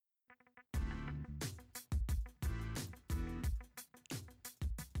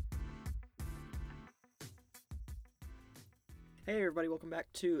Hey everybody, welcome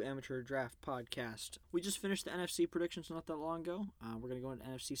back to Amateur Draft Podcast. We just finished the NFC predictions not that long ago. We're going to go into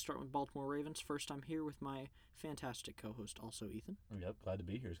NFC, starting with Baltimore Ravens. First time here with my fantastic co-host, also Ethan. Yep, glad to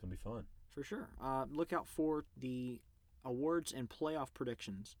be here. It's going to be fun. For sure. Look out for the awards and playoff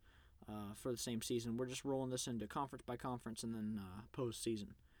predictions for the same season. We're just rolling this into conference by conference and then postseason.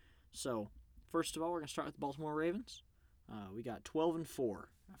 So, first of all, we're going to start with the Baltimore Ravens. We got 12-4 for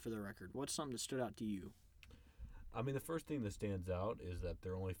the record. What's something that stood out to you? I mean, the first thing that stands out is that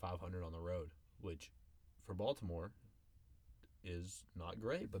they're only 500 on the road, which for Baltimore is not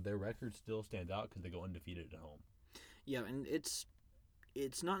great, but their record still stands out because they go undefeated at home. Yeah, and it's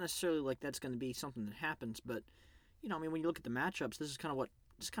not necessarily like that's going to be something that happens, but I mean, when you look at the matchups, this is kind of what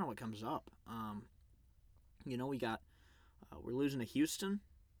comes up. We got we're losing to Houston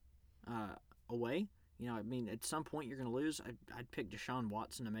away. I mean, at some point you're going to lose. I'd pick Deshaun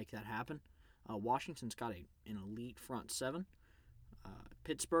Watson to make that happen. Washington's got an elite front seven.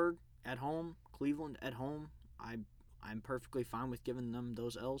 Pittsburgh at home, Cleveland at home. I'm perfectly fine with giving them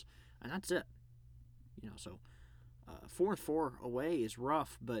those L's, and that's it. So 4-4 away is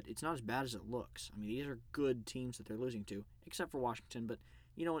rough, but it's not as bad as it looks. I mean, these are good teams that they're losing to, except for Washington. But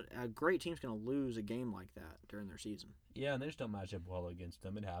you know what? A great team's going to lose a game like that during their season. Yeah, and they just don't match up well against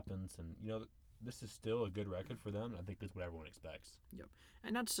them. It happens, and this is still a good record for them. I think that's what everyone expects. Yep.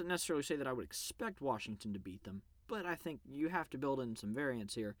 And not to necessarily say that I would expect Washington to beat them, but I think you have to build in some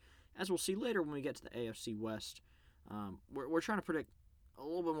variance here. As we'll see later when we get to the AFC West, we're trying to predict a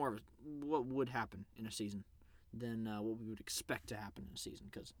little bit more of what would happen in a season than what we would expect to happen in a season,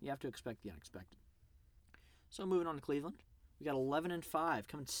 because you have to expect the unexpected. So moving on to Cleveland, we got 11-5,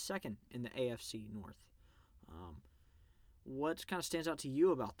 coming second in the AFC North. What kind of stands out to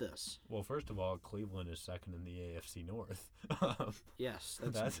you about this? Well, first of all, Cleveland is second in the AFC North. Yes,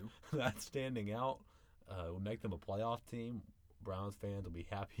 that's standing out. Will make them a playoff team. Browns fans will be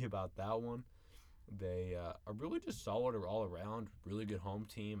happy about that one. They are really just solid all around. Really good home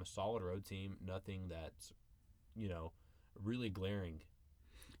team, a solid road team. Nothing that's, really glaring.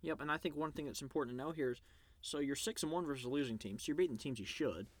 Yep, and I think one thing that's important to know here is, so you're 6-1 versus a losing team, so you're beating the teams you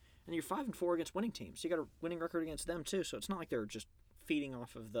should. And you're 5-4 against winning teams. So you got a winning record against them too. So it's not like they're just feeding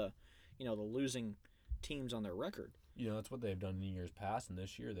off of the losing teams on their record. That's what they've done in years past, and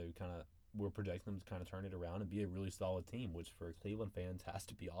this year we're projecting them to kind of turn it around and be a really solid team, which for Cleveland fans has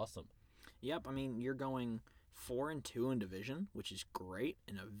to be awesome. Yep, I mean, you're going 4-2 in division, which is great,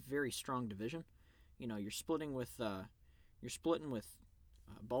 in a very strong division. You're splitting with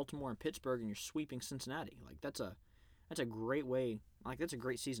Baltimore and Pittsburgh, and you're sweeping Cincinnati. Like that's a great way. Like that's a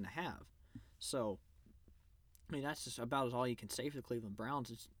great season to have. So, I mean, that's just about all you can say for the Cleveland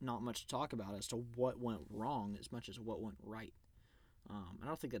Browns. It's not much to talk about as to what went wrong as much as what went right. I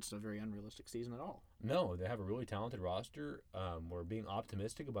don't think that's a very unrealistic season at all. No, they have a really talented roster. We're being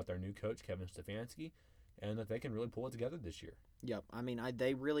optimistic about their new coach, Kevin Stefanski, and that they can really pull it together this year. Yep. I mean,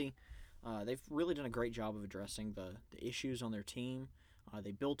 they've really done a great job of addressing the issues on their team.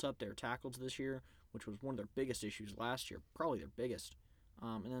 They built up their tackles this year, which was one of their biggest issues last year, probably their biggest.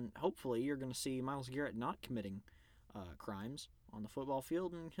 And then hopefully you're going to see Myles Garrett not committing crimes on the football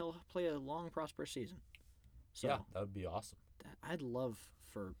field, and he'll play a long, prosperous season. So, yeah, that would be awesome. I'd love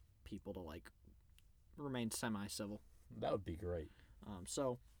for people to remain semi-civil. That would be great.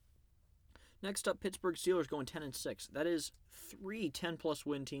 So next up, Pittsburgh Steelers going 10-6. That is 3 10-plus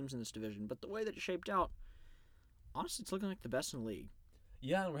win teams in this division. But the way that it shaped out, honestly, it's looking like the best in the league.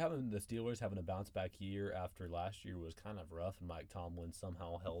 Yeah, and we're having the Steelers having a bounce back year after last year was kind of rough, and Mike Tomlin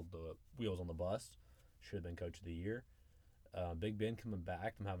somehow held the wheels on the bus. Should have been coach of the year. Big Ben coming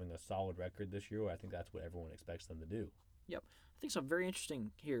back and having a solid record this year. I think that's what everyone expects them to do. Yep, I think something very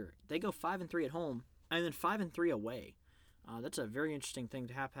interesting here. They go 5-3 at home and then 5-3 away. That's a very interesting thing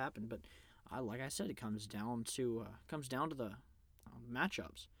to have happen. But like I said, it comes down to the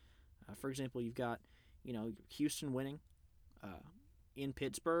matchups. For example, you've got Houston winning. In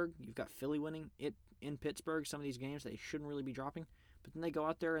Pittsburgh, you've got Philly winning it in Pittsburgh. Some of these games they shouldn't really be dropping, but then they go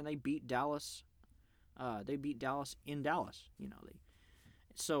out there and they beat Dallas. They beat Dallas in Dallas.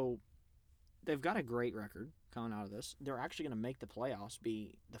 So they've got a great record coming out of this. They're actually going to make the playoffs,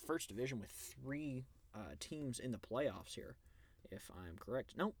 be the first division with 3 teams in the playoffs here, if I'm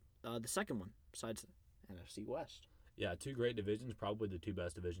correct. No, the second one besides the NFC West. Yeah, 2 great divisions, probably the 2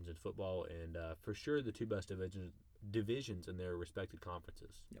 best divisions in football, and for sure the 2 best divisions in their respected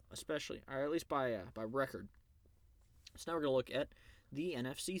conferences. Yep, especially, or at least by record. So now we're going to look at the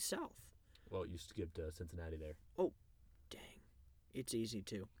NFC South. Well, you skipped Cincinnati there. Oh, dang. It's easy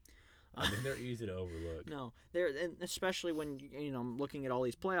to. I mean, they're easy to overlook. No, and especially when I'm looking at all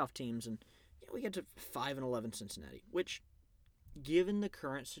these playoff teams, and we get to 5-11 Cincinnati, which given the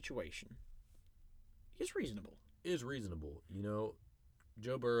current situation, is reasonable. Is reasonable.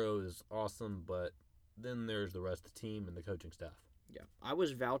 Joe Burrow is awesome, but then there's the rest of the team and the coaching staff. Yeah, I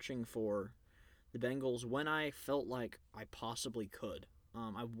was vouching for the Bengals when I felt like I possibly could.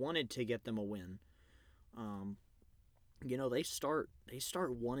 I wanted to get them a win. They start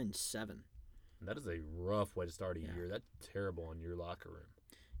 1-7. That is a rough way to start a Yeah. year. That's terrible on your locker room.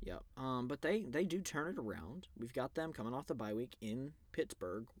 Yeah. But they do turn it around. We've got them coming off the bye week in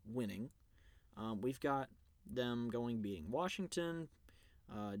Pittsburgh, winning. We've got them beating Washington,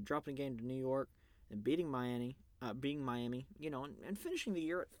 dropping a game to New York, and beating Miami. And finishing the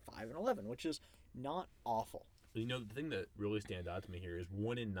year at 5-11, which is not awful. The thing that really stands out to me here is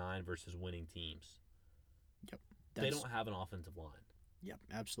 1-9 versus winning teams. Yep. They don't have an offensive line. Yep,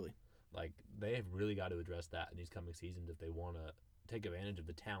 absolutely. Like, they have really got to address that in these coming seasons if they want to take advantage of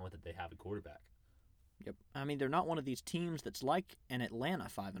the talent that they have at quarterback. Yep. I mean, they're not one of these teams that's like an Atlanta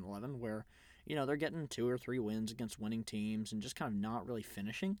 5-11 where, they're getting 2 or 3 wins against winning teams and just kind of not really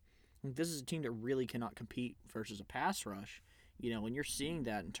finishing. This is a team that really cannot compete versus a pass rush, and you're seeing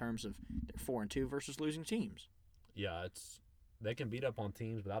that in terms of they're 4-2 versus losing teams. Yeah, they can beat up on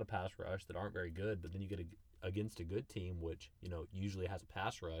teams without a pass rush that aren't very good, but then you get against a good team, which, usually has a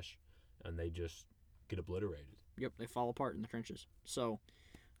pass rush, and they just get obliterated. Yep, they fall apart in the trenches. So,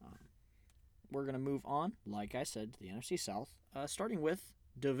 we're going to move on, like I said, to the NFC South, starting with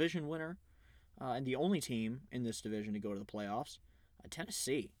division winner and the only team in this division to go to the playoffs,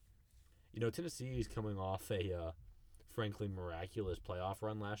 Tennessee. Tennessee is coming off a, frankly, miraculous playoff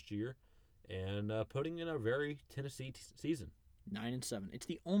run last year and putting in a very Tennessee season. 9-7. It's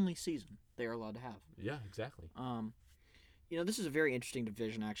the only season they are allowed to have. Yeah, exactly. This is a very interesting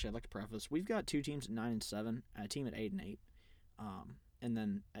division, actually. I'd like to preface. We've got 2 teams at 9-7, a team at 8-8. And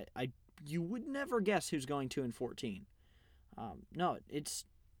then you would never guess who's going 2-14. No,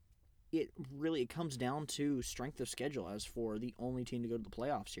 it really comes down to strength of schedule as for the only team to go to the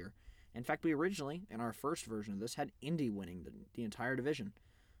playoffs here. In fact, we originally, in our first version of this, had Indy winning the entire division.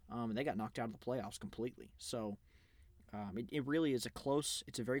 And they got knocked out of the playoffs completely. So it really is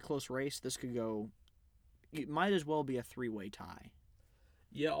it's a very close race. This could go, it might as well be a 3-way tie.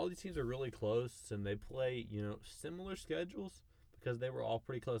 Yeah, all these teams are really close, and they play, similar schedules because they were all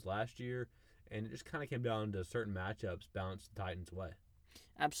pretty close last year, and it just kind of came down to certain matchups bounced the Titans' way.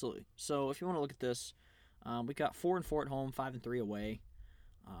 Absolutely. So if you want to look at this, we got 4-4 at home, 5-3 away.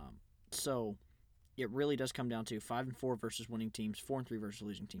 So it really does come down to 5-4 versus winning teams, 4-3 versus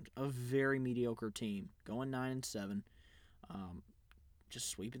losing teams. A very mediocre team going 9-7, just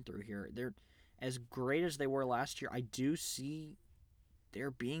sweeping through here. They're as great as they were last year. I do see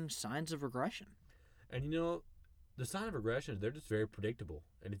there being signs of regression. And the sign of regression is they're just very predictable.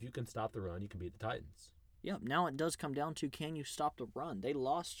 And if you can stop the run, you can beat the Titans. Yeah, now it does come down to can you stop the run? They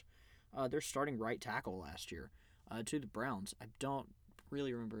lost their starting right tackle last year to the Browns. I don't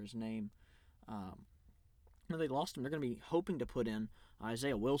really remember his name. They lost him. They're going to be hoping to put in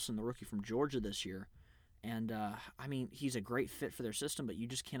Isaiah Wilson, the rookie from Georgia this year. And, he's a great fit for their system, but you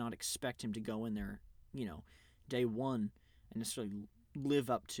just cannot expect him to go in there, day one and necessarily live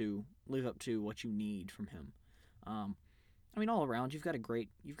up to what you need from him. All around, you've got a great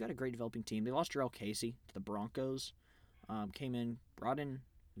developing team. They lost Jarrell Casey to the Broncos. Came in, brought in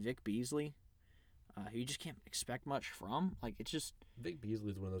Vic Beasley, who you just can't expect much from. Vic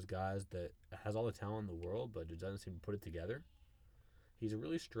Beasley is one of those guys that has all the talent in the world, but just doesn't seem to put it together. He's a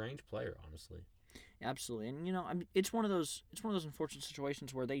really strange player, honestly. Absolutely, and it's one of those unfortunate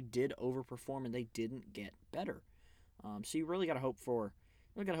situations where they did overperform and they didn't get better. So you really got to hope for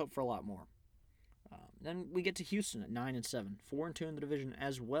a lot more. Then we get to Houston at 9-7, 4-2 in the division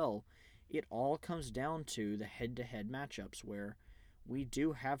as well. It all comes down to the head-to-head matchups where we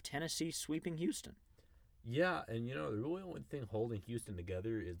do have Tennessee sweeping Houston. Yeah, and the really only thing holding Houston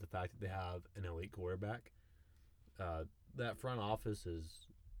together is the fact that they have an elite quarterback. That front office is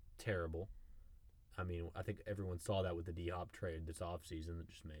terrible. I think everyone saw that with the D-Hop trade this offseason that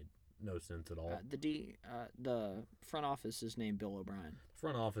just made no sense at all. The front office is named Bill O'Brien. The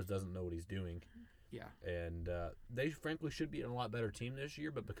front office doesn't know what he's doing. Yeah. And they frankly should be in a lot better team this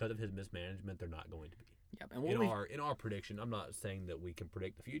year, but because of his mismanagement, they're not going to be. Yep. And in our prediction, I'm not saying that we can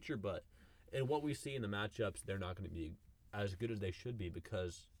predict the future, but in what we see in the matchups, they're not going to be as good as they should be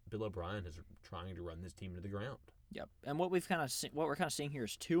because Bill O'Brien is trying to run this team into the ground. Yep. And what we're kind of seeing here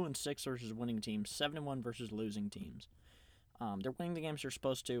is 2-6 versus winning teams, 7-1 versus losing teams. They're winning the games they're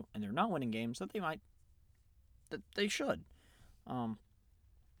supposed to, and they're not winning games that they should.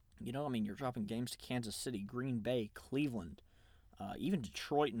 You're dropping games to Kansas City, Green Bay, Cleveland, even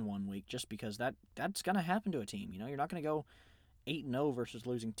Detroit in 1 week, just because that's going to happen to a team. You're not going to go 8-0 versus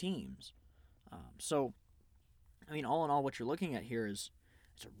losing teams. So, I mean, all in all, what you're looking at here is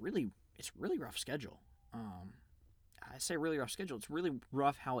it's a really rough schedule. I say really rough schedule. It's really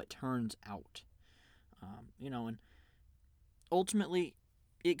rough how it turns out. And ultimately,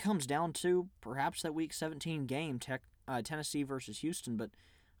 it comes down to perhaps that Week 17 game, Tennessee versus Houston. But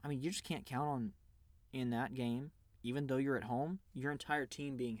I mean, you just can't count on in that game, even though you're at home, your entire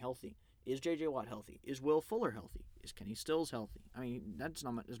team being healthy. Is J.J. Watt healthy? Is Will Fuller healthy? Is Kenny Stills healthy? I mean, that's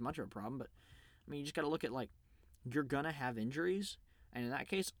not as much of a problem, but I mean, you just got to look at you're gonna have injuries, and in that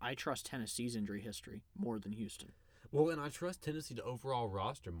case, I trust Tennessee's injury history more than Houston. Well, and I trust Tennessee to overall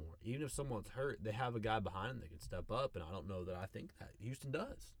roster more. Even if someone's hurt, they have a guy behind them that can step up, and I don't know that I think that Houston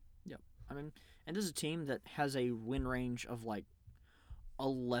does. Yep. I mean, and this is a team that has a win range of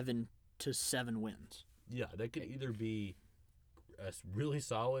 11 to 7 wins. Yeah, they could either be a really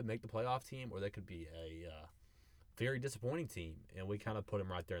solid, make the playoff team, or they could be a very disappointing team, and we kind of put them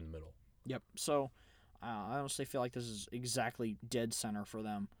right there in the middle. Yep. So I honestly feel like this is exactly dead center for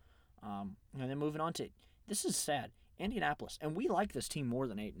them. And then moving on to this is sad. Indianapolis, and we like this team more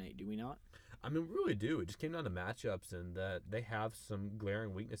than 8-8, do we not? I mean, we really do. It just came down to matchups, and that they have some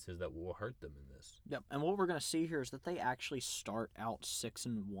glaring weaknesses that will hurt them in this. Yep. And what we're going to see here is that they actually start out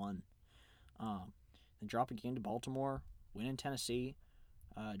 6-1. They drop a game to Baltimore, win in Tennessee,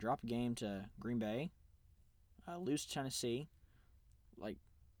 drop a game to Green Bay, lose to Tennessee,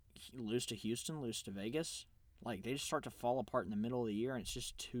 lose to Houston, lose to Vegas. They just start to fall apart in the middle of the year, and it's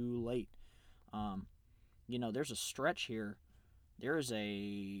just too late. There's a stretch here. There is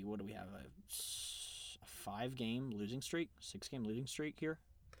what do we have? A 5-game losing streak, 6-game losing streak here.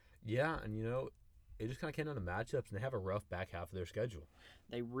 Yeah, and it just kind of came down to matchups, and they have a rough back half of their schedule.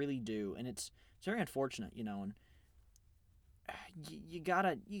 They really do, and it's very unfortunate, and you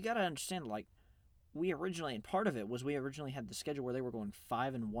gotta understand, we originally, and part of it was we originally had the schedule where they were going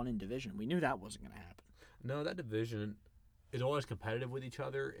 5-1 in division. We knew that wasn't going to happen. No, that division is always competitive with each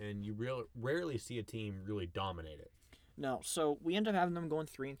other, and you rarely see a team really dominate it. No, so we ended up having them going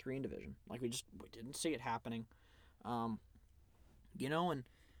 3-3 in division. We didn't see it happening. And when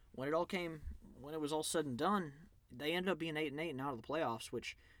it was all said and done, they ended up being 8-8 and out of the playoffs,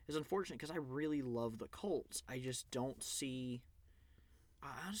 which is unfortunate because I really love the Colts. I just don't see.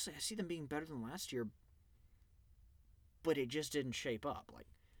 Honestly, I see them being better than last year, but it just didn't shape up.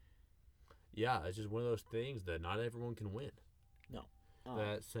 Yeah, it's just one of those things that not everyone can win. No.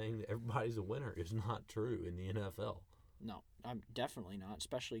 That saying that everybody's a winner is not true in the NFL. No, I'm definitely not.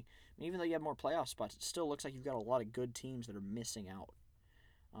 Especially, even though you have more playoff spots, it still looks like you've got a lot of good teams that are missing out.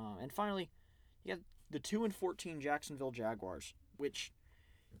 And finally, you got the 2-14 Jacksonville Jaguars, which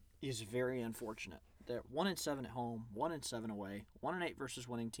is very unfortunate. They're 1-7 at home, 1-7 away, 1-8 versus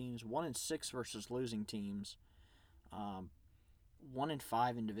winning teams, 1-6 versus losing teams,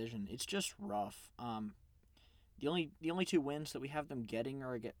 1-5 in division. It's just rough. The only 2 wins that we have them getting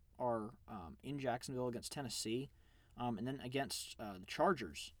are in Jacksonville against Tennessee, and then against the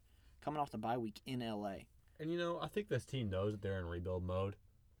Chargers, coming off the bye week in LA. And I think this team knows that they're in rebuild mode,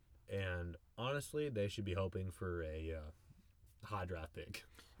 and honestly, they should be hoping for a high draft pick.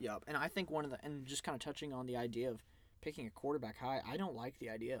 Yeah, and I think and just kind of touching on the idea of picking a quarterback high, I don't like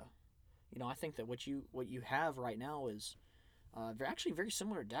the idea. I think that what you have right now is actually very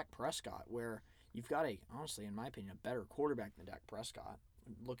similar to Dak Prescott, where you've got honestly, in my opinion, a better quarterback than Dak Prescott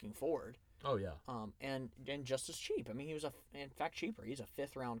looking forward. Oh yeah. And just as cheap. I mean, he was in fact cheaper. He's a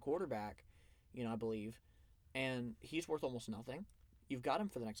 5th-round quarterback, I believe, and he's worth almost nothing. You've got him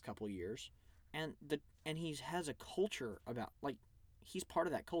for the next couple of years, and he has a culture about he's part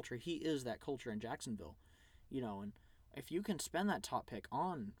of that culture. He is that culture in Jacksonville, and if you can spend that top pick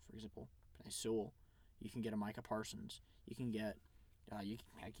on, for example, Penei Sewell, you can get a Micah Parsons. You can get you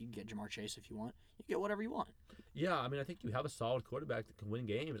can get Jamar Chase if you want. You can get whatever you want. Yeah, I mean, I think you have a solid quarterback that can win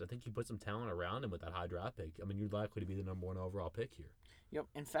games. I think you put some talent around him with that high draft pick. I mean, you're likely to be the number 1 overall pick here. Yep.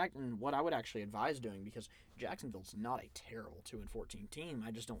 In fact, and what I would actually advise doing, because Jacksonville's not a terrible 2-14 team,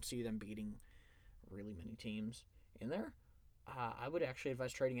 I just don't see them beating really many teams in there. I would actually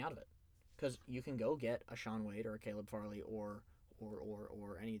advise trading out of it, because you can go get a Shaun Wade or a Caleb Farley or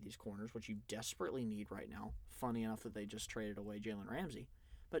any of these corners, which you desperately need right now. Funny enough that they just traded away Jalen Ramsey,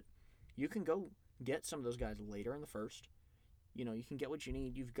 but you can go get some of those guys later in the first. You can get what you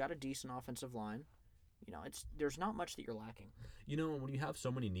need. You've got a decent offensive line. There's not much that you're lacking. When you have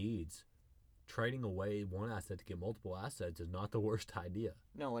so many needs, trading away one asset to get multiple assets is not the worst idea.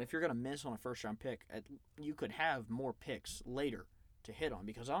 No, and if you're going to miss on a first-round pick, you could have more picks later to hit on,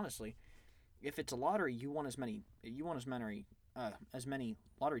 because honestly, if it's a lottery, you want as many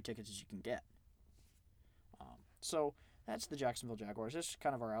lottery tickets as you can get. So that's the Jacksonville Jaguars. This is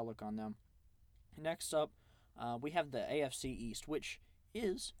kind of our outlook on them. Next up, we have the AFC East, which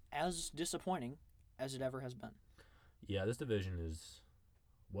is as disappointing as it ever has been. Yeah, this division is,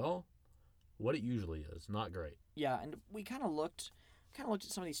 well, what it usually is. Not great. Yeah, and we kind of looked at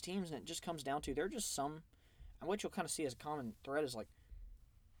some of these teams, and it just comes down to there are just some, and what you'll kind of see as a common thread is like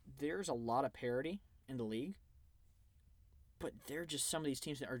there's a lot of parity in the league, but they're just some of these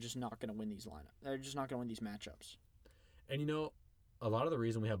teams that are just not going to win these lineups. They're just not going to win these matchups. And a lot of the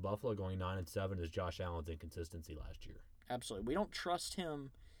reason we have Buffalo going 9-7 is Josh Allen's inconsistency last year. Absolutely, we don't trust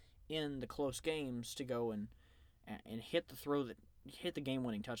him in the close games to go and hit the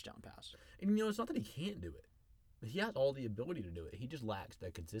game-winning touchdown pass. And it's not that he can't do it. He has all the ability to do it. He just lacks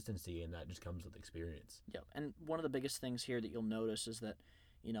that consistency, and that just comes with experience. Yeah, and one of the biggest things here that you'll notice is that,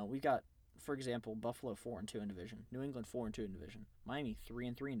 we've got, for example, Buffalo 4-2 in division, New England 4-2 in division, Miami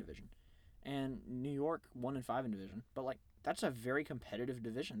 3-3 in division, and New York 1-5 in division. But that's a very competitive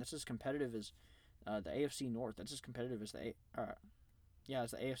division. That's as competitive as the AFC North. That's as competitive as the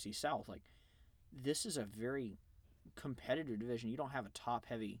AFC South. This is a very competitive division. You don't have a top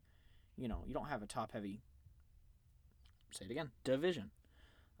heavy. Say it again. Division.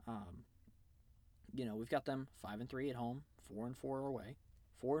 We've got them 5-3 at home, 4-4 away,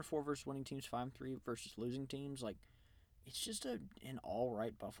 4-4 versus winning teams, 5-3 versus losing teams. It's just an all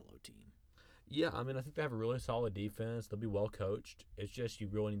right Buffalo team. Yeah, I think they have a really solid defense. They'll be well coached. It's just you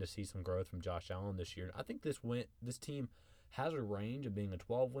really need to see some growth from Josh Allen this year. I think this team has a range of being a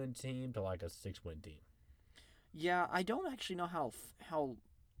 12-win team to a 6-win team. Yeah, I don't actually know how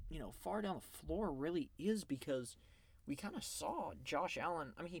far down the floor really is, because we kind of saw Josh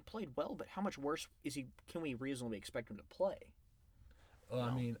Allen. He played well, but how much worse can we reasonably expect him to play?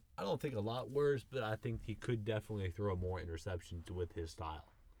 Well, I don't think a lot worse, but I think he could definitely throw more interceptions with his style.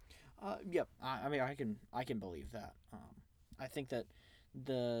 Yep. I can believe that. I think that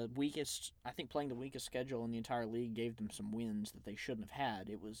playing the weakest schedule in the entire league gave them some wins that they shouldn't have had.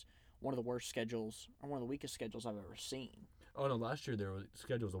 It was one of the worst schedules, or one of the weakest schedules I've ever seen. Oh no! Last year there were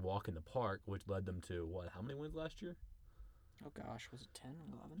schedules a walk in the park, which led them to what? How many wins last year? Oh gosh, was it 10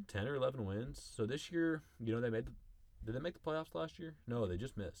 or 11? 10 or 11 wins. So this year, did they make the playoffs last year? No, they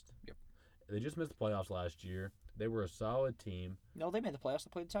just missed. Yep. They just missed the playoffs last year. They were a solid team. No, they made the playoffs. They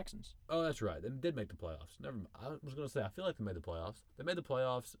played the Texans. Oh, that's right. They did make the playoffs. I was going to say, I feel like they made the playoffs. They made the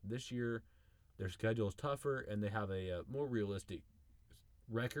playoffs this year. Their schedule is tougher, and they have a more realistic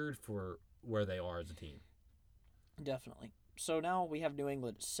record for where they are as a team. Definitely. So now we have New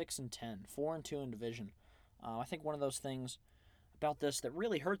England 6-10, 4-2 in division. I think one of those things about this that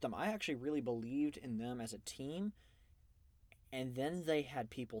really hurt them, I actually really believed in them as a team, and then they had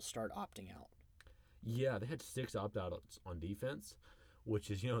people start opting out. Yeah, they had 6 opt-outs on defense,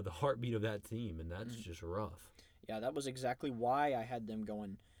 which is, the heartbeat of that team, and that's just rough. Yeah, that was exactly why I had them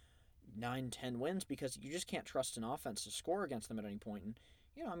going 9-10 wins, because you just can't trust an offense to score against them at any point. And,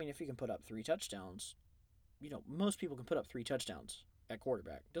 if you can put up 3 touchdowns, most people can put up 3 touchdowns at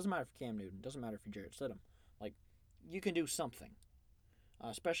quarterback. Doesn't matter if you're Cam Newton. Doesn't matter if you're Jarrett Stidham. You can do something,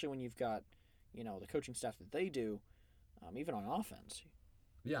 especially when you've got, the coaching staff that they do, even on offense.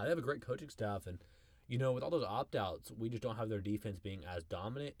 Yeah, they have a great coaching staff, and, with all those opt-outs, we just don't have their defense being as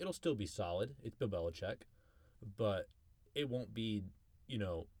dominant. It'll still be solid. It's Bill Belichick, but it won't be,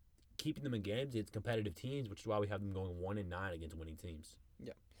 keeping them in games. It's competitive teams, which is why we have them going 1-9 against winning teams.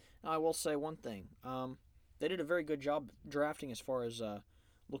 Yeah. I will say one thing. They did a very good job drafting as far as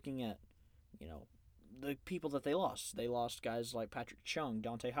looking at, the people that they lost. They lost guys like Patrick Chung,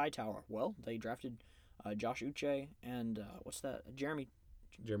 Dante Hightower. Well, they drafted Josh Uche and Jeremy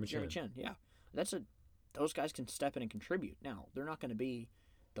Chin. Yeah, those guys can step in and contribute. Now they're not going to be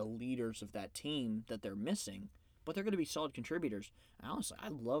the leaders of that team that they're missing, but they're going to be solid contributors. And honestly, I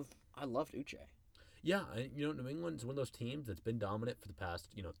loved Uche. Yeah, New England's one of those teams that's been dominant for the past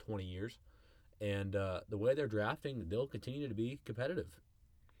 20 years, and the way they're drafting, they'll continue to be competitive.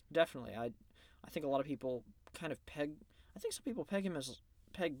 Definitely, I think a lot of people kind of peg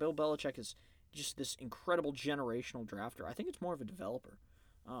Bill Belichick as just this incredible generational drafter. I think it's more of a developer.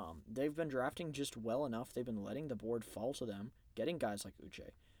 They've been drafting just well enough. They've been letting the board fall to them, getting guys like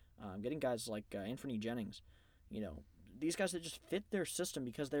Uche, getting guys like Anthony Jennings. These guys that just fit their system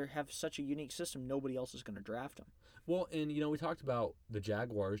because they have such a unique system. Nobody else is going to draft them. Well, and we talked about the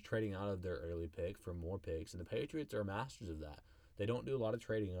Jaguars trading out of their early pick for more picks, and the Patriots are masters of that. They don't do a lot of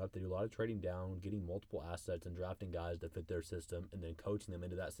trading up. They do a lot of trading down, getting multiple assets and drafting guys that fit their system and then coaching them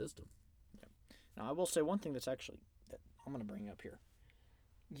into that system. Yeah. Now, I will say one thing that I'm going to bring up here.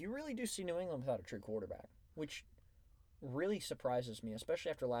 You really do see New England without a true quarterback, which really surprises me, especially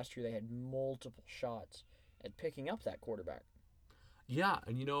after last year they had multiple shots at picking up that quarterback. Yeah,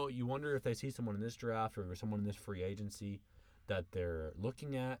 and you wonder if they see someone in this draft or someone in this free agency that they're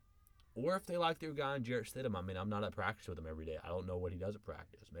looking at, or if they like their guy in Jarrett Stidham. I mean, I'm not at practice with him every day. I don't know what he does at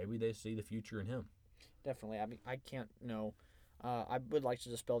practice. Maybe they see the future in him. Definitely. I mean, I can't know. I would like to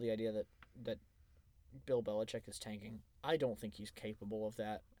dispel the idea that Bill Belichick is tanking. I don't think he's capable of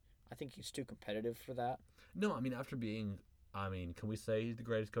that. I think he's too competitive for that. No, I mean, can we say he's the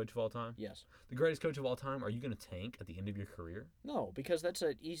greatest coach of all time? Yes. The greatest coach of all time? Are you going to tank at the end of your career? No, because that's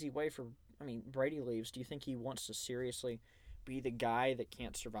an easy way for. I mean, Brady leaves. Do you think he wants to seriously be the guy that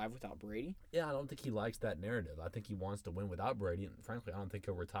can't survive without Brady? Yeah, I don't think he likes that narrative. I think he wants to win without Brady, and frankly, I don't think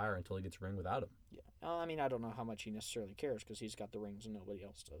he'll retire until he gets a ring without him. Yeah. I mean, I don't know how much he necessarily cares because he's got the rings and nobody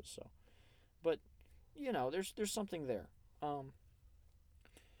else does. So, but there's something there.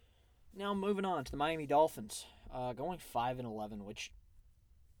 Now moving on to the Miami Dolphins, going 5-11, which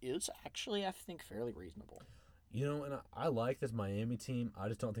is actually I think fairly reasonable. And I like this Miami team. I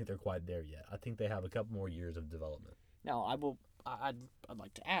just don't think they're quite there yet. I think they have a couple more years of development. Now I'd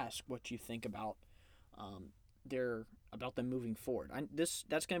like to ask what you think about them moving forward. That's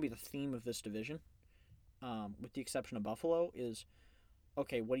going to be the theme of this division, with the exception of Buffalo. Is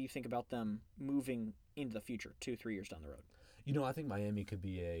okay. What do you think about them moving into the future, 2-3 years down the road? I think Miami could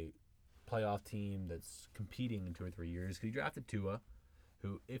be a playoff team that's competing in 2 or 3 years. Because you drafted Tua,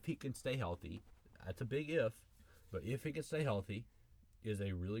 who, if he can stay healthy, that's a big if, but if he can stay healthy, is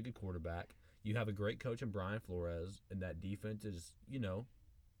a really good quarterback. You have a great coach in Brian Flores, and that defense is,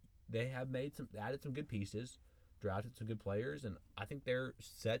 they have added some good pieces, drafted some good players, and I think they're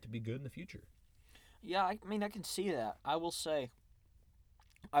set to be good in the future. Yeah, I mean, I can see that. I will say,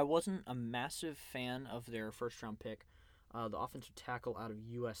 I wasn't a massive fan of their first-round pick, the offensive tackle out of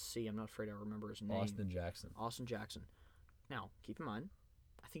USC. I'm not afraid I remember his name. Austin Jackson. Now, keep in mind,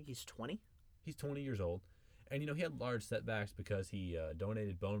 I think he's 20. He's 20 years old. And, he had large setbacks because he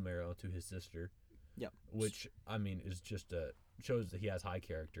donated bone marrow to his sister. Yep. Which, I mean, is just shows that he has high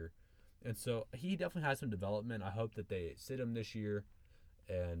character. And so he definitely has some development. I hope that they sit him this year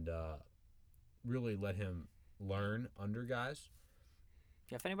and really let him learn under guys.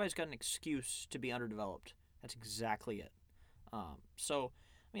 Yeah, if anybody's got an excuse to be underdeveloped, that's exactly it. So,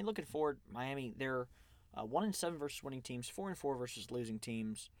 I mean, looking forward, Miami, they're 1-7 versus winning teams, 4-4 versus losing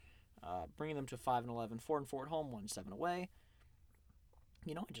teams, bringing them to 5-11, 4-4 at home, 1-7 away.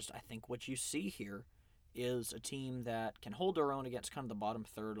 I think what you see here is a team that can hold their own against kind of the bottom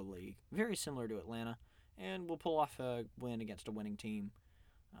third of the league, very similar to Atlanta, and will pull off a win against a winning team.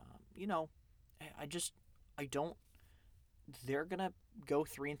 I don't. They're gonna go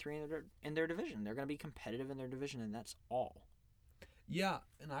 3-3 in their division. They're gonna be competitive in their division, and that's all. Yeah,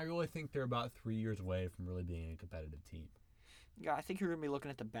 and I really think they're about 3 years away from really being a competitive team. Yeah, I think you're going to be looking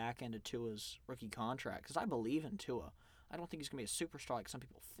at the back end of Tua's rookie contract because I believe in Tua. I don't think he's going to be a superstar like some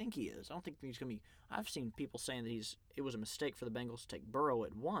people think he is. I don't think he's going to be. I've seen people saying that it was a mistake for the Bengals to take Burrow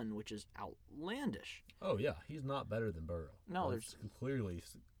at 1, which is outlandish. Oh yeah, he's not better than Burrow. No, there's clearly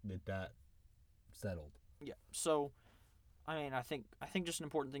that settled. Yeah, so I mean, I think just an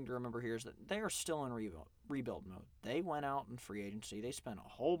important thing to remember here is that they are still in rebuild mode. They went out in free agency. They spent a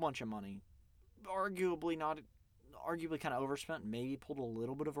whole bunch of money, arguably kind of overspent. Maybe pulled a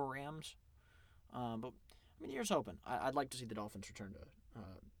little bit of a Rams, but I mean, here's hoping. I'd like to see the Dolphins return to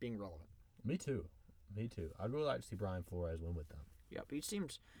being relevant. Me too. I'd really like to see Brian Flores win with them. Yep, he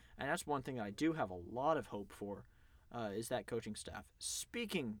seems, and that's one thing that I do have a lot of hope for, is that coaching staff.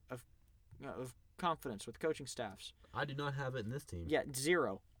 Speaking of confidence with coaching staffs. I do not have it in this team. Yeah,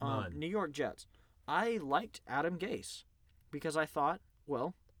 zero. None. New York Jets. I liked Adam Gase because I thought,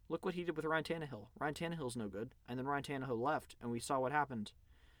 well, look what he did with Ryan Tannehill. Ryan Tannehill's no good. And then Ryan Tannehill left, and we saw what happened.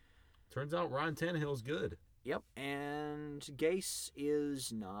 Turns out Ryan Tannehill's good. Yep, and Gase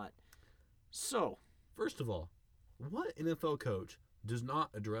is not. So, first of all, what NFL coach does not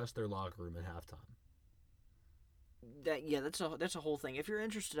address their locker room at halftime? That's a whole thing. If you're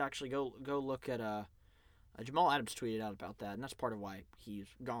interested, actually go look at Jamal Adams tweeted out about that, and that's part of why he's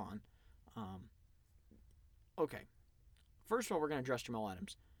gone. Okay, first of all, we're going to address Jamal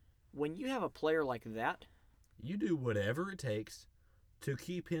Adams. When you have a player like that, you do whatever it takes to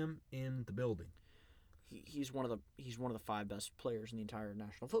keep him in the building. He's one of the 5 best players in the entire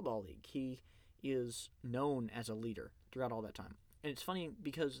National Football League. He is known as a leader throughout all that time, and it's funny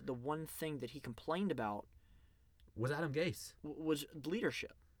because the one thing that he complained about was Adam Gase. Was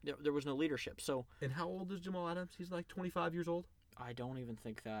leadership. There was no leadership. So. And how old is Jamal Adams? He's like 25 years old? I don't even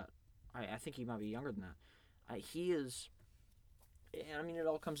think that. I think he might be younger than that. He is. I mean, it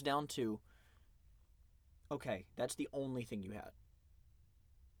all comes down to. Okay, that's the only thing you had.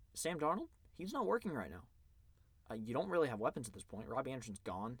 Sam Darnold, he's not working right now. You don't really have weapons at this point. Robbie Anderson's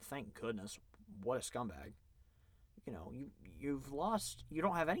gone. Thank goodness. What a scumbag. You've lost. You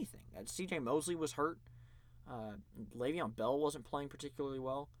don't have anything. C.J. Mosley was hurt. Le'Veon Bell wasn't playing particularly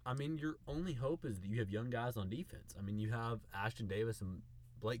well. I mean, your only hope is that you have young guys on defense. I mean, you have Ashton Davis and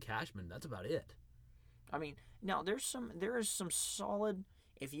Blake Cashman. That's about it. I mean, now there is some solid.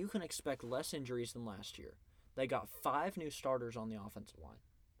 If you can expect less injuries than last year, they got 5 new starters on the offensive line,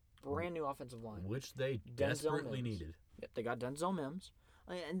 brand new offensive line, which they Denzel desperately Mims. needed. Yep, they got Denzel Mims,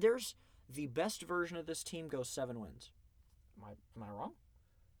 and there's the best version of this team goes 7 wins. Am I wrong?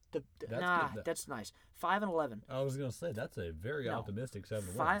 That's nice. 5-11. I was gonna say that's a very optimistic 7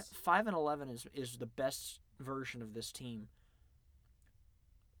 wins. wins. 5-11 is the best version of this team.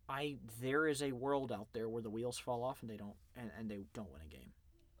 There is a world out there where the wheels fall off and they don't win a game.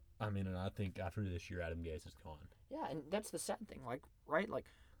 I mean, and I think after this year, Adam Gase is gone. Yeah, and that's the sad thing. Like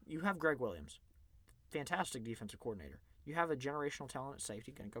you have Greg Williams, fantastic defensive coordinator. You have a generational talent at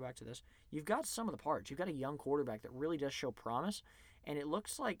safety. Going to go back to this. You've got some of the parts. You've got a young quarterback that really does show promise, and it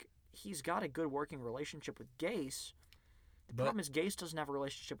looks like he's got a good working relationship with Gase. The problem is Gase doesn't have a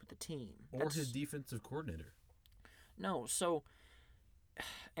relationship with the team. Or his defensive coordinator. No, so,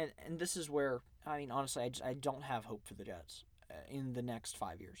 and this is where, I mean, honestly, I don't have hope for the Jets in the next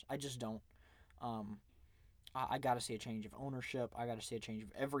 5 years. I just don't. I got to see a change of ownership. I got to see a change of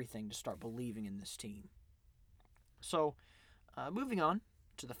everything to start believing in this team. So, moving on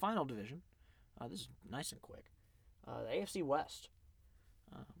to the final division. This is nice and quick. The AFC West.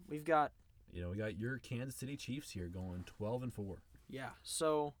 We've got... we got your Kansas City Chiefs here going 12-4. Yeah,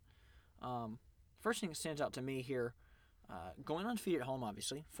 so first thing that stands out to me here, going undefeated at home,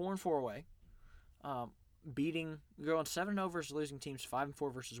 obviously, 4-4 away, going 7-0 versus losing teams,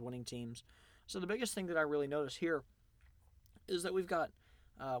 5-4 versus winning teams. So the biggest thing that I really notice here is that we've got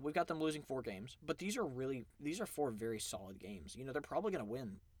them losing 4 games, but these are 4 very solid games. They're probably going to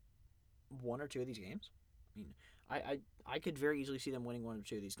win 1 or 2 of these games. I mean, I could very easily see them winning 1 or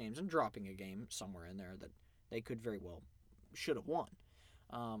 2 of these games and dropping a game somewhere in there that they could very well should have won.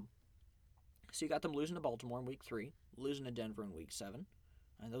 So you got them losing to Baltimore in Week 3, losing to Denver in Week 7,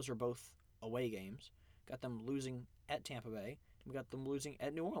 and those are both away games. Got them losing at Tampa Bay. We got them losing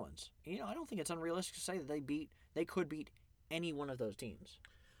at New Orleans. I don't think it's unrealistic to say that they could beat any one of those teams.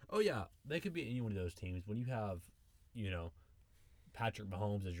 Oh yeah, they could beat any one of those teams. When you have, Patrick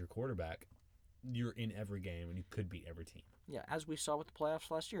Mahomes as your quarterback, you're in every game and you could beat every team. Yeah, as we saw with the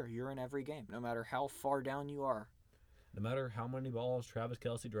playoffs last year, you're in every game, no matter how far down you are. No matter how many balls Travis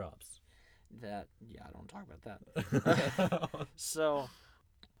Kelce drops. I don't talk about that. So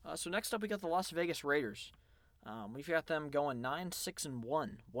next up we got the Las Vegas Raiders. We've got them going 9-6-1,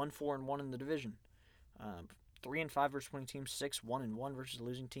 1-4-1 in the division. 3-5 versus winning teams, 6-1-1 versus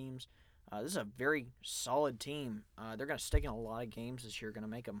losing teams. This is a very solid team. They're going to stick in a lot of games this year. Going to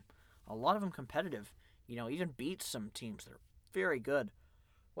make them, a lot of them, competitive. Even beat some teams that are very good.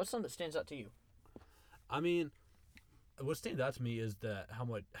 What's something that stands out to you? I mean, what stands out to me is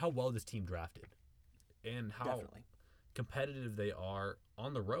how well this team drafted, and how competitive they are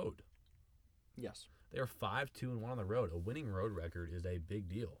on the road. Yes. They are 5-2-1 on the road. A winning road record is a big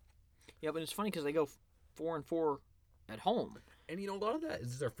deal. Yeah, but it's funny because they go 4-4 at home. And a lot of that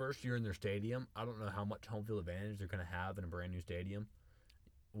is their first year in their stadium. I don't know how much home field advantage they're going to have in a brand new stadium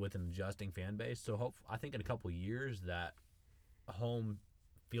with an adjusting fan base. So I think in a couple of years that home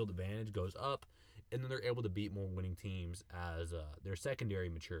field advantage goes up, and then they're able to beat more winning teams as their secondary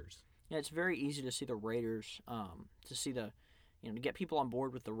matures. Yeah, it's very easy to see the Raiders, to get people on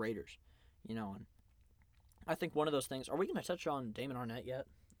board with the Raiders, and I think one of those things. Are we going to touch on Damon Arnett yet?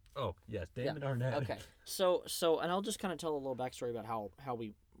 Oh yes, Damon Arnett. Okay, so and I'll just kind of tell a little backstory about how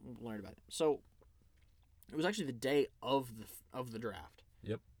we learned about it. So it was actually the day of the draft.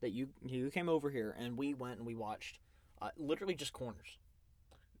 Yep. That you came over here and we went and we watched, literally just corners.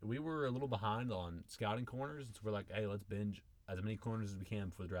 We were a little behind on scouting corners, so we're like, hey, let's binge as many corners as we can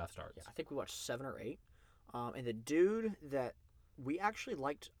before the draft starts. Yeah, I think we watched 7 or 8, and the dude that we actually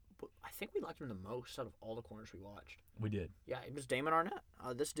liked. I think we liked him the most out of all the corners we watched. We did. Yeah, it was Damon Arnett.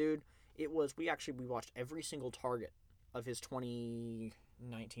 This dude, we watched every single target of his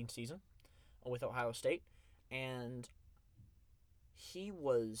 2019 season with Ohio State, and he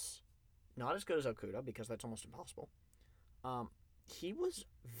was not as good as Okudah because that's almost impossible. He was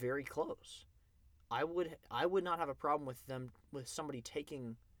very close. I would not have a problem with somebody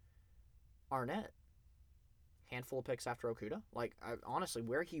taking Arnett. Handful of picks after Okudah. Honestly,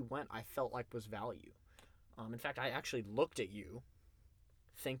 where he went, I felt like was value. In fact, I actually looked at you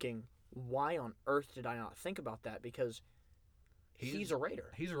thinking, why on earth did I not think about that? Because he's a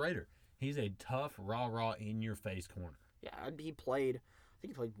Raider. He's a Raider. He's a tough, rah-rah, in-your-face corner. Yeah, he played. I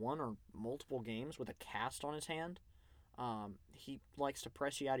think he played one or multiple games with a cast on his hand. He likes to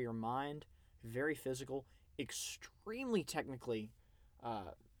press you out of your mind. Very physical, extremely technically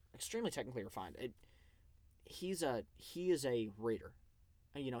refined. He is a Raider.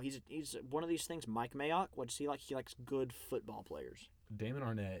 He's one of these things. Mike Mayock, what's he like? He likes good football players. Damon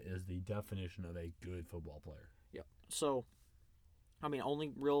Arnett is the definition of a good football player. Yep. So,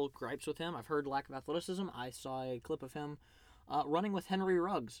 only real gripes with him. I've heard lack of athleticism. I saw a clip of him running with Henry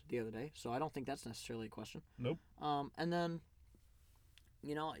Ruggs the other day, so I don't think that's necessarily a question. Nope. And then,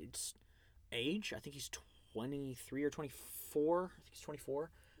 it's age. I think he's 23 or 24. I think he's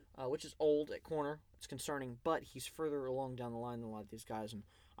 24, which is old at corner. It's concerning, but he's further along down the line than a lot of these guys, and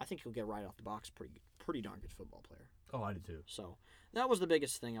I think he'll get right off the box. Pretty darn good football player. Oh, I do too. So that was the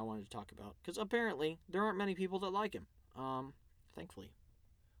biggest thing I wanted to talk about, because apparently there aren't many people that like him. Thankfully,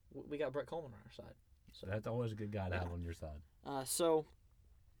 we got Brett Coleman on our side. So that's always a good guy to have on your side.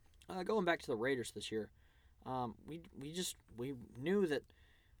 Going back to the Raiders this year, we knew that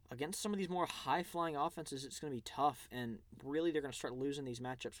against some of these more high-flying offenses, it's going to be tough, and really they're going to start losing these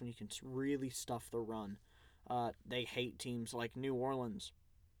matchups when you can really stuff the run. They hate teams like New Orleans,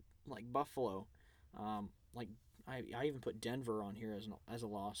 like Buffalo, like I even put Denver on here as a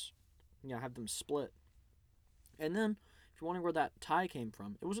loss. Have them split. And then, if you're wondering where that tie came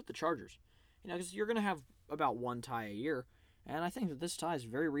from, it was at the Chargers. Because you're going to have about one tie a year, and I think that this tie is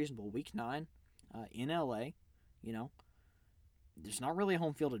very reasonable. Week 9 in LA, there's not really a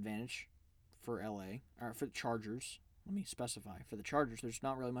home field advantage for LA, or for the Chargers. Let me specify. For the Chargers, there's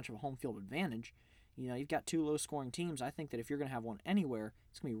not really much of a home field advantage. You've got two low-scoring teams. I think that if you're going to have one anywhere,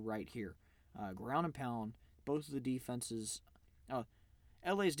 it's going to be right here. Ground and pound, both of the defenses.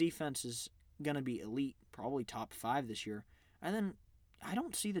 LA's defense is going to be elite, probably top 5 this year. And then I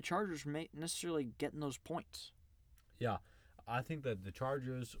don't see the Chargers necessarily getting those points. Yeah, I think that the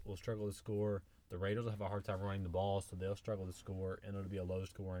Chargers will struggle to score. The Raiders will have a hard time running the ball, so they'll struggle to score, and it'll be a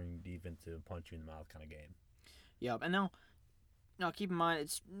low-scoring defensive punch-you-in-the-mouth kind of game. Yeah, and now keep in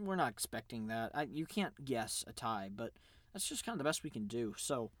mind, we're not expecting that. You can't guess a tie, but that's just kind of the best we can do.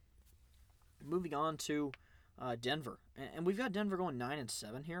 So, moving on to Denver, and we've got Denver going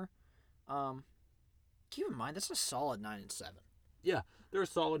 9-7 here. Keep in mind, that's a solid 9-7. Yeah, they're a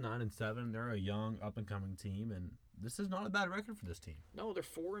solid 9-7. They're a young, up-and-coming team, and this is not a bad record for this team. No, they're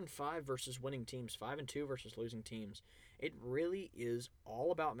 4-5 versus winning teams, 5-2 versus losing teams. It really is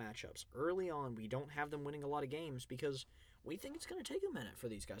all about matchups. Early on, we don't have them winning a lot of games because we think it's going to take a minute for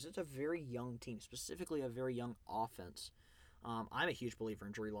these guys. It's a very young team, specifically a very young offense. I'm a huge believer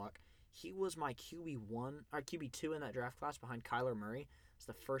in Drew Lock. He was my QB2 in that draft class behind Kyler Murray. It's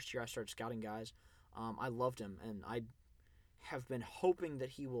the first year I started scouting guys. I loved him, and I have been hoping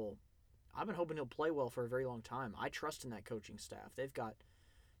that I've been hoping he'll play well for a very long time. I trust in that coaching staff. They've got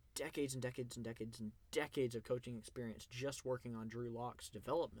decades and decades and decades and decades of coaching experience just working on Drew Lock's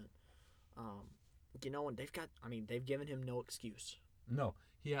development. And they've given him no excuse. No,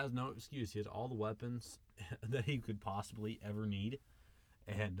 he has no excuse. He has all the weapons that he could possibly ever need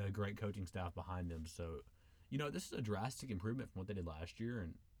and a great coaching staff behind him. So, this is a drastic improvement from what they did last year,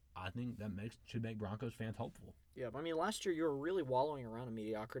 and I think that should make Broncos fans hopeful. Yeah, last year you were really wallowing around in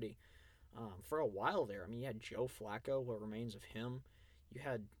mediocrity for a while there. You had Joe Flacco, what remains of him. You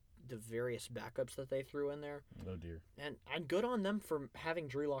had the various backups that they threw in there. Oh, dear. And good on them for having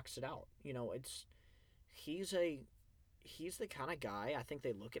Drew Lock sit out. He's the kind of guy, I think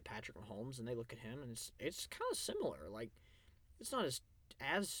they look at Patrick Mahomes and they look at him, and it's kind of similar. It's not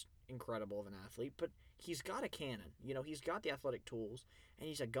as incredible of an athlete, but he's got a cannon. He's got the athletic tools, and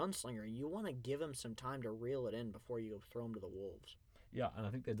he's a gunslinger. You want to give him some time to reel it in before you throw him to the wolves. Yeah, and I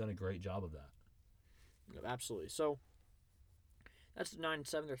think they've done a great job of that. Absolutely. So that's the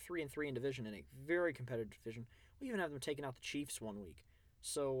 9-7. They're 3-3 in division, in a very competitive division. We even have them taking out the Chiefs one week.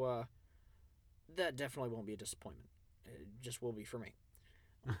 So that definitely won't be a disappointment. It just will be for me.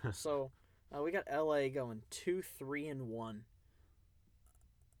 So we got LA going 2-3-1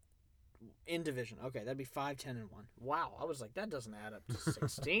 in division. Okay, that'd be 5-10-1. Wow, I was like, that doesn't add up to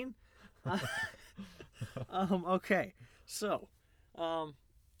 16. Okay, so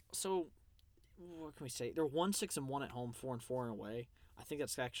what can we say? They're 1-6-1 at home, 4-4 away. I think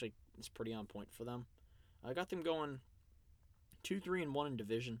it's pretty on point for them. I got them going 2-3-1 in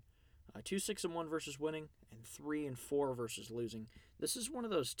division, 2-6-1 versus winning, and 3-4 versus losing. This is one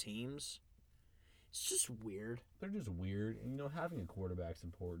of those teams. It's just weird. They're just weird, and having a quarterback's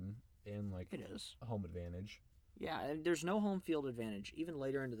important, and it is a home advantage. Yeah, and there's no home field advantage even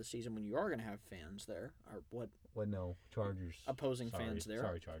later into the season when you are going to have fans there, or what Well, no, Chargers. opposing Sorry. fans there.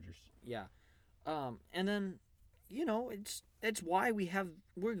 Sorry, Chargers. Yeah, and then it's why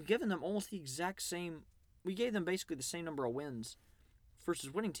we're giving them almost the exact same. We gave them basically the same number of wins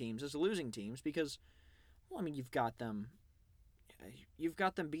versus winning teams as the losing teams because, well, I mean you've got them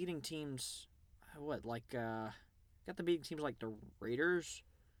beating teams, got them beating teams like the Raiders,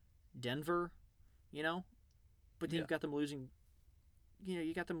 Denver, you know, but then Yeah. you've got them losing.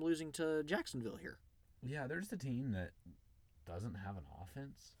 You got them losing to Jacksonville here. Yeah, there's the team that doesn't have an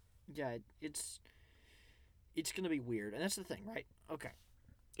offense. Yeah, it's going to be weird, and that's the thing, right? Okay,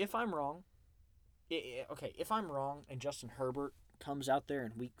 if I'm wrong, if I'm wrong, and Justin Herbert comes out there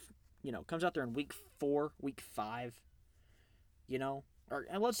in week 4, week 5, and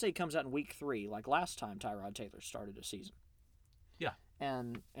let's say he comes out in week 3, like last time Tyrod Taylor started a season. Yeah.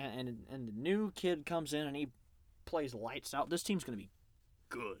 And the new kid comes in and he plays lights out. This team's going to be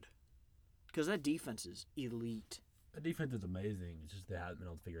good because that defense is elite. The defense is amazing. It's just they haven't been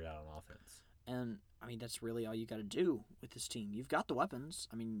able to figure it out on offense. And I mean that's really all you got to do with this team. You've got the weapons.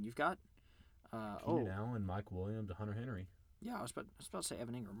 I mean you've got Keenan Allen, Mike Williams, and Hunter Henry. Yeah, I was about to say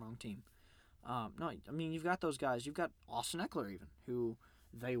Evan Ingram, wrong team. No, I mean you've got those guys. You've got Austin Eckler even, who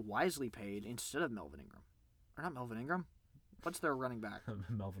they wisely paid instead of Melvin Ingram, or not Melvin Ingram. What's their running back?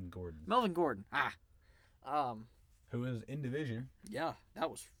 Melvin Gordon. Melvin Gordon. Who is in division. Yeah, that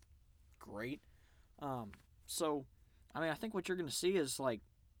was great. So, I mean, I think what you're going to see is like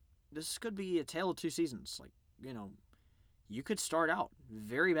this could be a tale of two seasons. Like, you could start out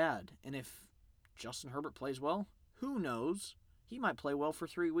very bad, and if Justin Herbert plays well, who knows? He might play well for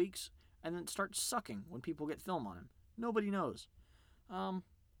 3 weeks and then start sucking when people get film on him. Nobody knows.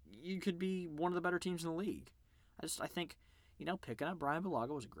 You could be one of the better teams in the league. I think, picking up Brian Bulaga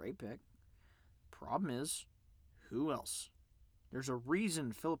was a great pick. Problem is, who else? There's a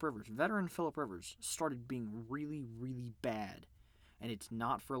reason veteran Phillip Rivers, started being really, really bad. And it's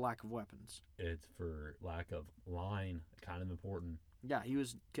not for lack of weapons. It's for lack of line, kind of important. Yeah, he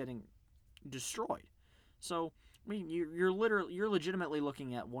was getting destroyed. So, I mean, you're legitimately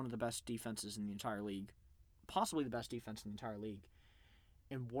looking at one of the best defenses in the entire league, possibly the best defense in the entire league,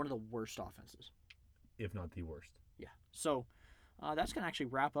 and one of the worst offenses, if not the worst. Yeah. So, that's going to actually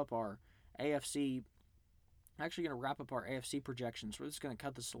wrap up our AFC. Actually, going to wrap up our AFC projections. We're just going to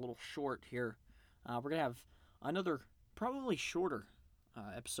cut this a little short here. We're going to have another probably shorter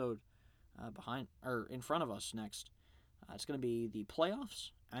episode in front of us next. It's going to be the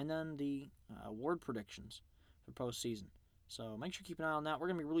playoffs and then the award predictions for postseason. So make sure to keep an eye on that. We're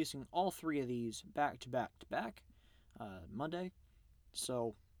going to be releasing all 3 of these back to back Monday.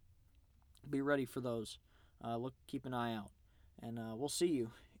 So be ready for those. Keep an eye out, and we'll see you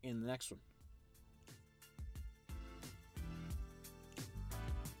in the next one.